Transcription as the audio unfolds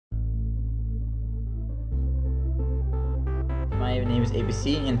my name is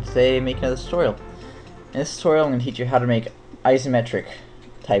ABC, and today I'm making another tutorial. In this tutorial, I'm going to teach you how to make isometric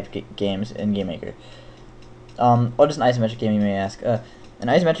type games in GameMaker. What is an isometric game, you may ask? An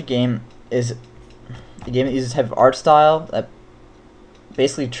isometric game is a game that uses a type of art style that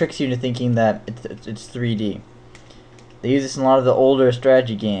basically tricks you into thinking that it's 3D. They use this in a lot of the older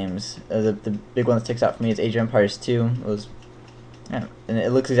strategy games. The big one that sticks out for me is Age of Empires 2. And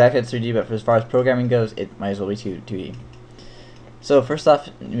it looks exactly like 3D, but as far as programming goes, it might as well be 2D. So first off,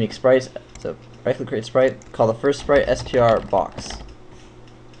 you make sprites. So right click, create sprite, call the first sprite SPR box.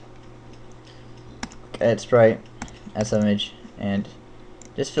 Edit sprite, add some image, and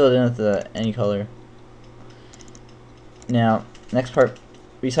just fill it in with any color. Now, next part,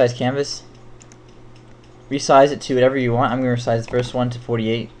 resize canvas. Resize it to whatever you want. I'm going to resize the first one to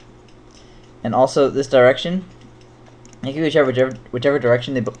 48. And also this direction, you can do whichever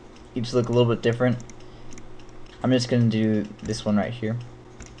direction. They each look a little bit different. I'm just going to do this one right here.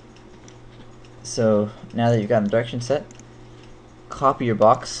 So now that you've got the direction set, copy your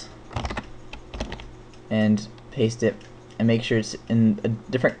box and paste it, and make sure it's in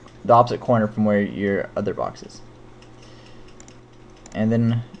the opposite corner from where your other box is. And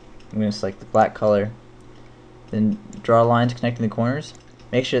then I'm going to select the black color, then draw lines connecting the corners.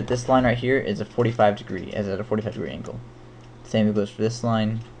 Make sure that this line right here is a 45 degree, as at a 45 degree angle. Same goes for this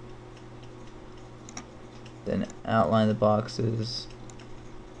line. Then outline the boxes.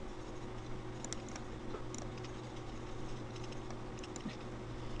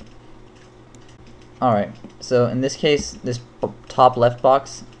 Alright, so in this case, this top left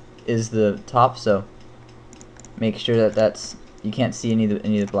box is the top, so make sure that you can't see any of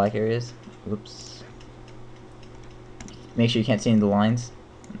the black areas. Oops. Make sure you can't see any of the lines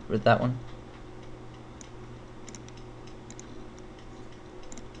with that one.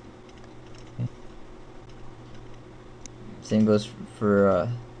 Same goes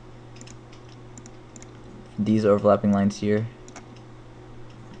for these overlapping lines here.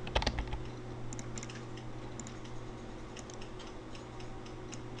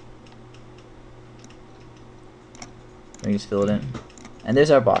 We just fill it in. And there's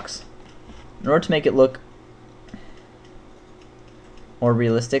our box. In order to make it look more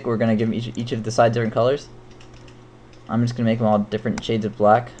realistic, we're going to give each of the sides different colors. I'm just going to make them all different shades of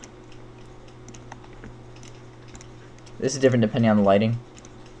black. This is different depending on the lighting,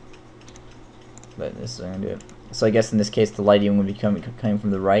 but this is how I'm going to do it. So I guess in this case the lighting would be coming from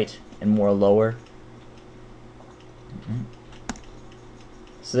the right and more lower.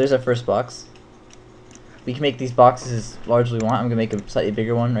 So there's our first box. We can make these boxes as large as we want. I'm going to make a slightly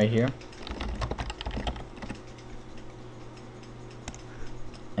bigger one right here.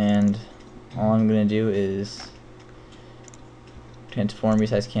 And all I'm going to do is transform,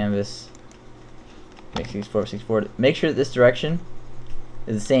 resize canvas, make 64. Make sure that this direction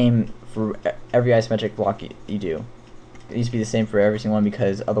is the same for every isometric block you do. It needs to be the same for every single one,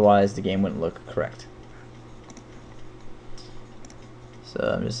 because otherwise the game wouldn't look correct.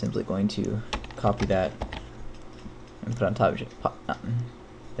 So I'm just simply going to copy that and put it on top of it.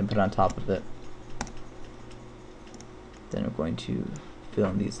 Then put it on top of it. Then we're going to fill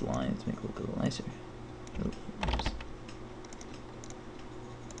in these lines, make it look a little nicer. Oops.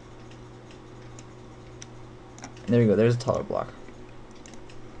 There we go, there's a taller block.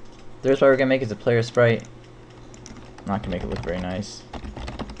 Third sprite we're going to make is a player sprite. I'm not going to make it look very nice.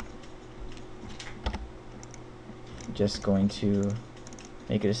 Just going to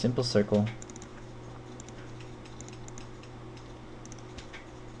make it a simple circle.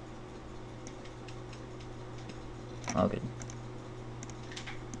 All good.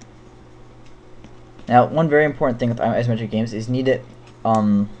 Now, one very important thing with isometric games is you need to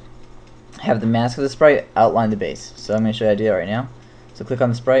have the mask of the sprite outline the base. So I'm going to show you how to do that right now. So click on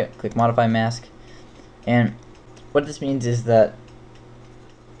the sprite, click modify mask, and what this means is that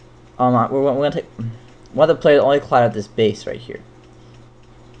we're going to want the player to only cloud out this base right here.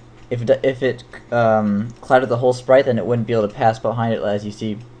 If it clouded the whole sprite, then it wouldn't be able to pass behind it, as you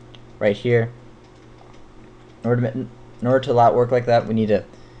see right here. In order to allow it to work like that, we need to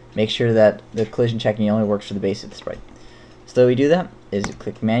make sure that the collision checking only works for the base of the sprite. So the way we do that is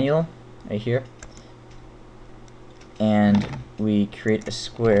click manual right here, and we create a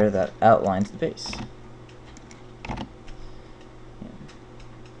square that outlines the base.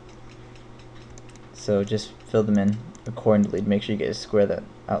 So just fill them in accordingly to make sure you get a square that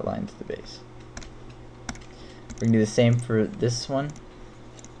outlines the base. We're going to do the same for this one.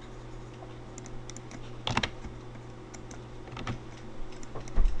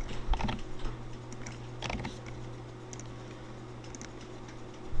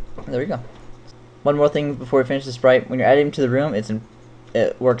 There we go. One more thing before we finish the sprite. When you're adding to the room,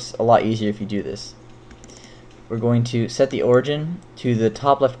 it works a lot easier if you do this. We're going to set the origin to the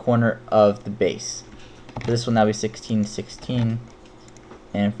top left corner of the base. For this one, that'll be 16, 16.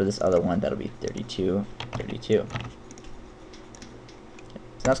 And for this other one, that'll be 32, 32. Okay.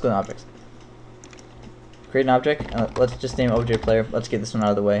 So now let's go to objects. Create an object. Let's just name OBJ player. Let's get this one out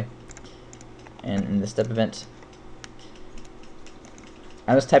of the way. And in the step event,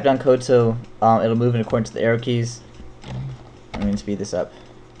 I just type down code so it'll move in accordance to the arrow keys. I'm going to speed this up.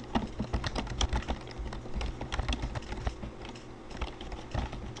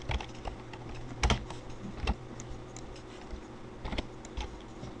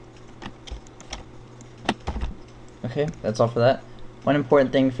 Okay, that's all for that. One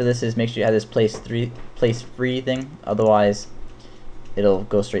important thing for this is make sure you have this place free thing, otherwise it'll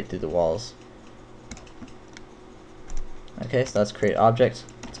go straight through the walls. Okay, so let's create an object.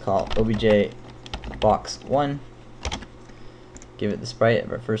 Let's call obj box 1. Give it the sprite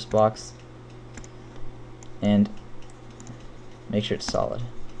of our first box, and make sure it's solid.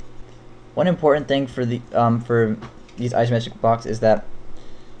 One important thing for these isometric boxes is that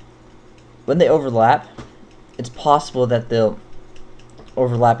when they overlap, it's possible that they'll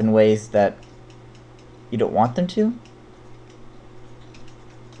overlap in ways that you don't want them to.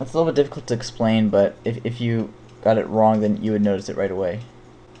 It's a little bit difficult to explain, but if you got it wrong, then you would notice it right away.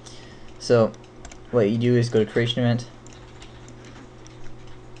 So what you do is go to creation event,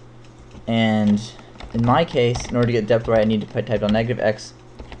 and in my case, in order to get depth right, I need to type down -x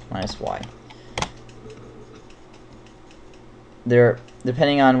minus y.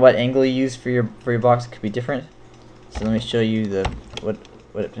 Depending on what angle you use for your box, it could be different. So let me show you what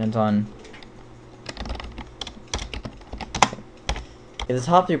it depends on. If the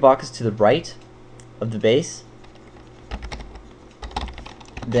top of your box is to the right of the base,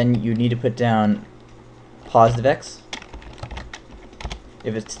 then you need to put down +x.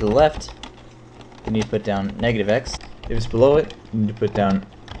 If it's to the left, you need to put down -x. If it's below it, you need to put down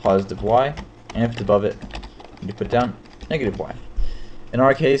 +y. And if it's above it, you need to put down -y. In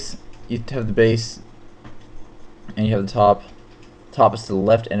our case, you have the base and you have the top. Top is to the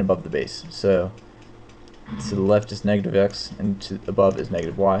left and above the base. So to the left is -x and to above is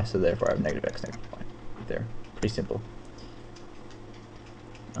 -y, so therefore I have -x, -y. There. Pretty simple.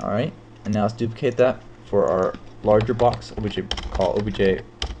 Alright, and now let's duplicate that for our larger box, which we call obj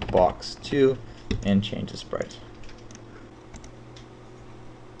box 2, and change the sprite.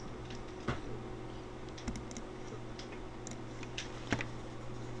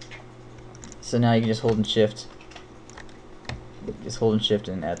 So now you can just hold and shift. Just hold and shift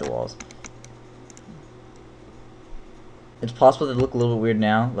and add the walls. It's possible to look a little bit weird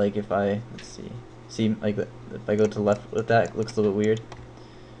now, like if I, let's see like if I go to the left with that, it looks a little bit weird.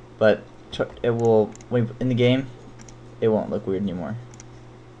 But it will, in the game, it won't look weird anymore.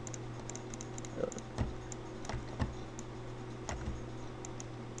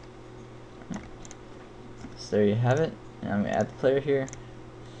 So there you have it. And I'm going to add the player here.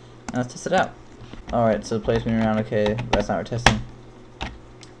 Now let's test it out. Alright, so the player's moving around okay. That's not what we're testing.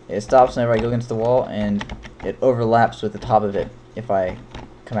 It stops whenever I go against the wall, and it overlaps with the top of it if I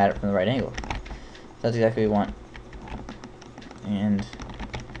come at it from the right angle. So that's exactly what we want. And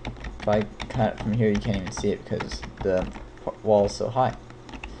if I cut it from here, you can't even see it because the wall is so high.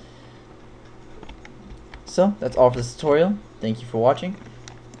 So that's all for this tutorial. Thank you for watching.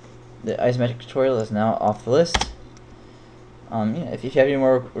 The isometric tutorial is now off the list. Yeah, if you have any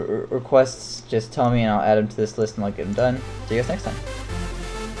more requests, just tell me and I'll add them to this list and I'll get them done. See you guys next time.